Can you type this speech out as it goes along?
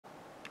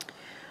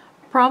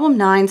Problem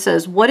 9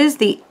 says, what is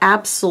the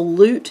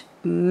absolute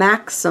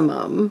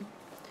maximum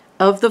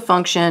of the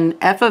function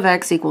f of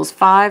x equals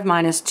 5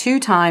 minus 2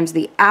 times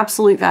the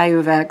absolute value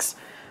of x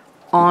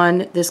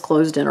on this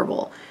closed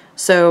interval?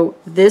 So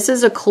this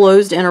is a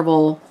closed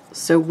interval,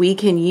 so we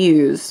can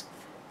use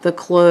the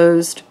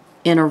closed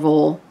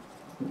interval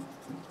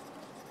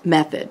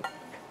method.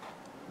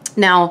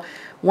 Now,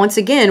 once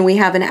again, we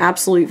have an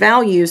absolute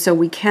value, so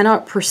we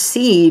cannot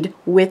proceed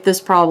with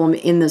this problem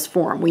in this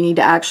form. We need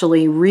to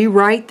actually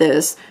rewrite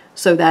this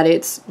so that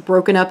it's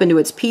broken up into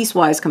its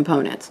piecewise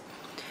components.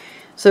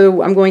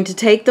 So I'm going to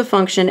take the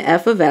function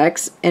f of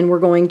x, and we're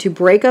going to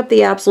break up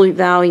the absolute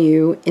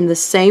value in the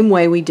same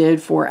way we did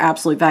for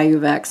absolute value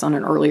of x on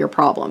an earlier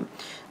problem.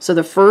 So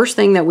the first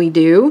thing that we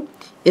do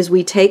is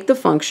we take the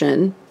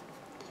function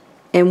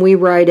and we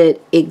write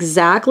it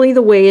exactly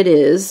the way it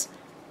is,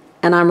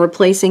 and I'm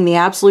replacing the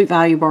absolute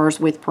value bars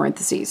with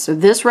parentheses. So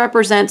this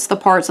represents the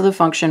parts of the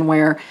function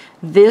where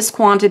this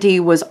quantity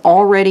was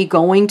already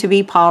going to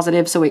be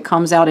positive, so it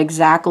comes out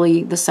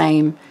exactly the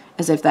same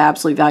as if the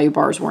absolute value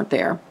bars weren't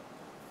there.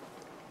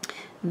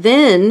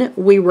 Then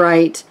we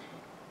write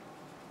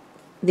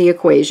the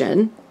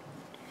equation,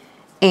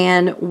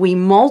 and we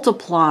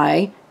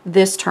multiply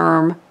this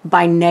term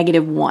by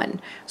 -1.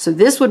 So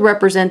this would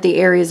represent the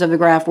areas of the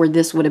graph where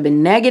this would have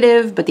been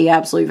negative, but the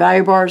absolute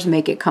value bars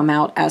make it come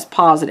out as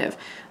positive.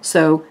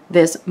 So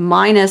this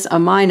minus a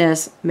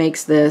minus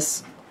makes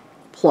this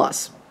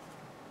plus.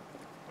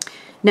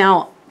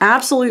 Now,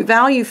 absolute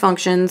value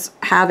functions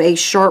have a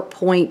sharp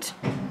point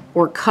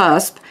or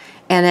cusp,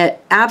 and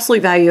at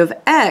absolute value of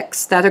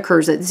x, that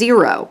occurs at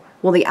 0.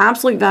 Well, the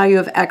absolute value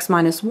of x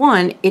minus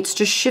 1, it's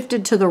just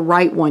shifted to the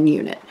right 1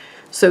 unit.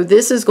 So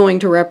this is going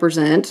to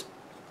represent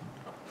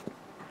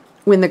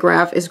when the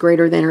graph is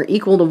greater than or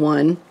equal to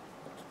 1,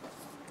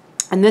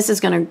 and this is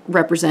going to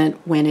represent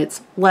when it's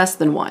less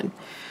than 1.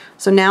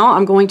 So now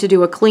I'm going to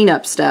do a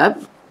cleanup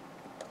step,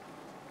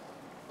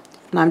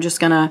 and I'm just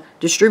going to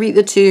distribute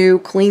the 2,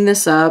 clean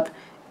this up,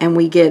 and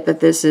we get that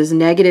this is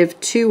negative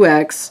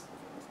 2x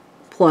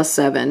plus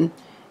 7,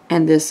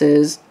 and this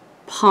is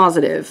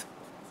positive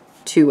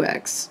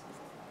 2x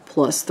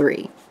plus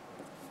 3.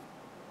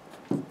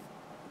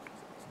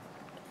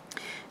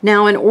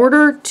 Now, in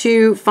order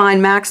to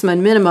find maxima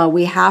and minima,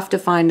 we have to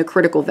find the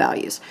critical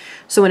values.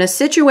 So in a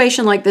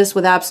situation like this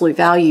with absolute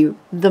value,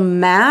 the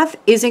math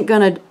isn't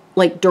going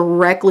to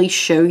directly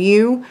show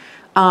you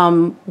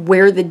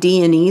where the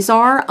D and E's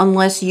are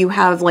unless you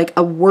have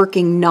a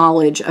working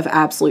knowledge of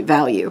absolute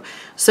value.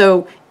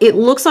 So it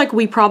looks like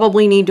we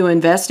probably need to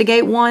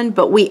investigate 1,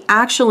 but we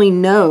actually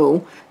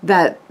know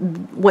that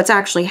what's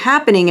actually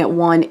happening at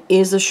 1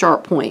 is a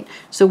sharp point.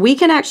 So we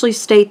can actually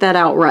state that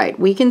outright.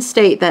 We can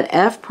state that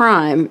f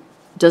prime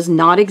does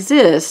not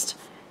exist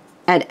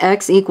at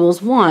x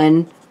equals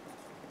 1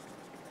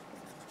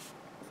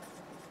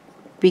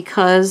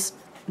 because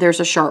there's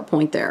a sharp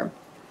point there.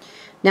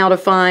 Now, to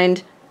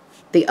find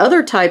the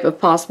other type of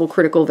possible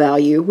critical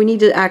value, we need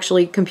to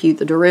actually compute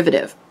the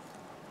derivative.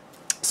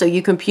 So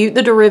you compute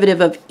the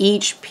derivative of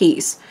each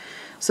piece.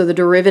 So the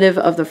derivative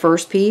of the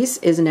first piece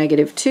is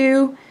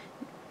 -2,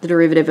 the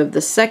derivative of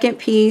the second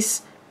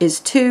piece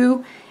is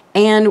 2,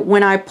 and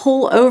when I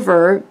pull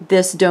over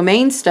this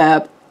domain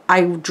step,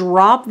 I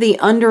drop the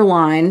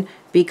underline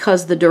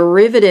because the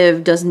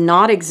derivative does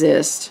not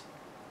exist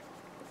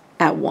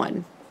at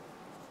 1.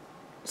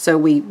 So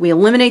we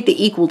eliminate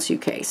the equal to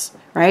case,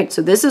 right?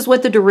 So this is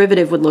what the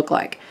derivative would look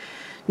like.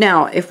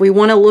 Now, if we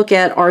want to look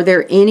at, are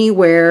there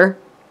anywhere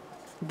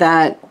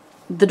that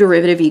the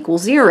derivative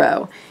equals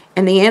 0?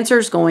 And the answer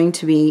is going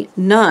to be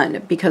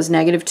none, because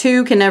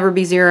 -2 can never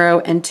be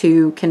 0 and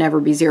 2 can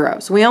never be 0.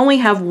 So we only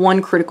have one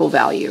critical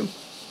value.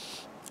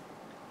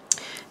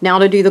 Now,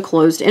 to do the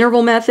closed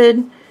interval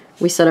method,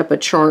 we set up a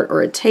chart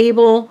or a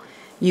table.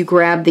 You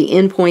grab the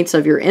endpoints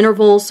of your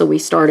interval, so we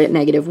start at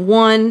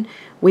 -1.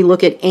 We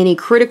look at any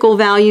critical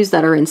values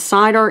that are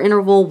inside our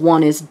interval.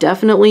 1 is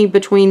definitely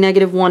between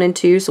 -1 and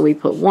 2, so we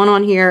put 1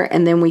 on here,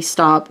 and then we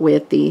stop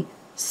with the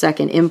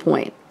second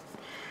endpoint.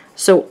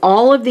 So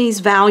all of these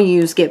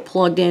values get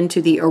plugged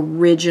into the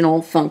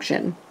original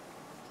function.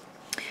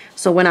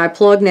 So when I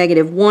plug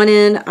 -1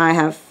 in, I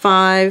have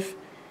 5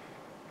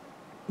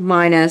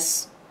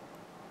 minus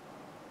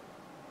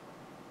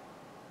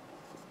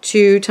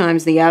 2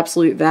 times the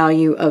absolute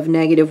value of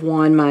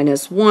 -1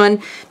 minus 1.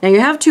 Now you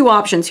have two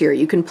options here.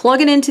 You can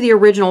plug it into the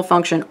original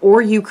function,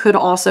 or you could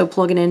also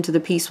plug it into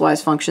the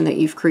piecewise function that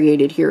you've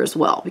created here as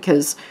well,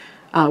 because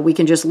we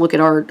can just look at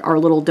our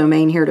little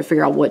domain here to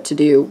figure out what to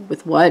do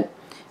with what.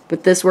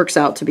 But this works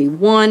out to be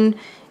 1.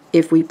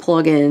 If we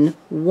plug in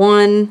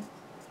 1,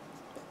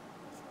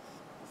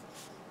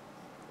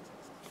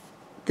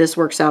 this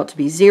works out to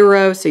be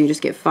 0, so you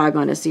just get 5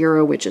 minus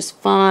 0, which is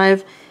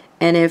 5.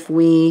 And if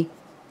we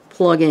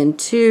plug in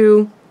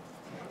 2,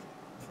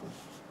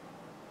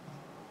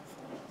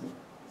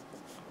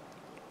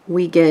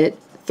 we get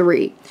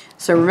 3.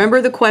 So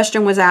remember, the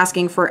question was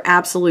asking for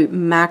absolute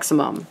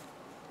maximum.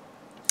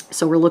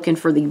 So we're looking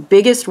for the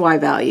biggest y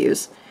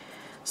values.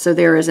 So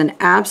there is an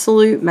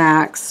absolute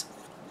max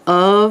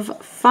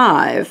of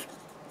 5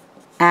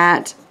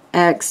 at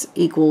x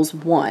equals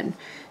 1.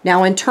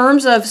 Now, in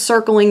terms of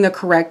circling the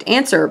correct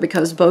answer,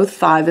 because both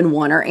 5 and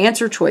 1 are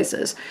answer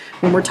choices,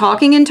 when we're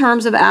talking in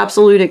terms of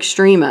absolute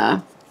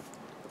extrema,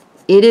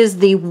 it is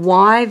the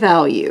y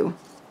value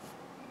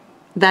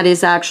that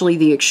is actually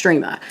the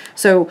extrema.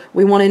 So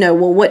we want to know,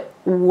 well,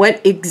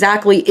 what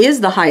exactly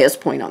is the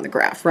highest point on the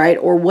graph, right?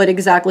 Or what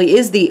exactly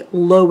is the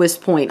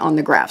lowest point on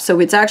the graph? So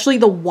it's actually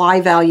the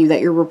y value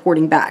that you're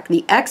reporting back.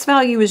 The x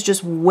value is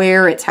just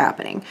where it's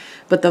happening,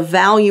 but the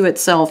value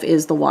itself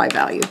is the y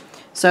value.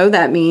 So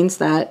that means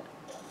that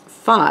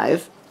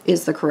 5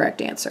 is the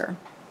correct answer.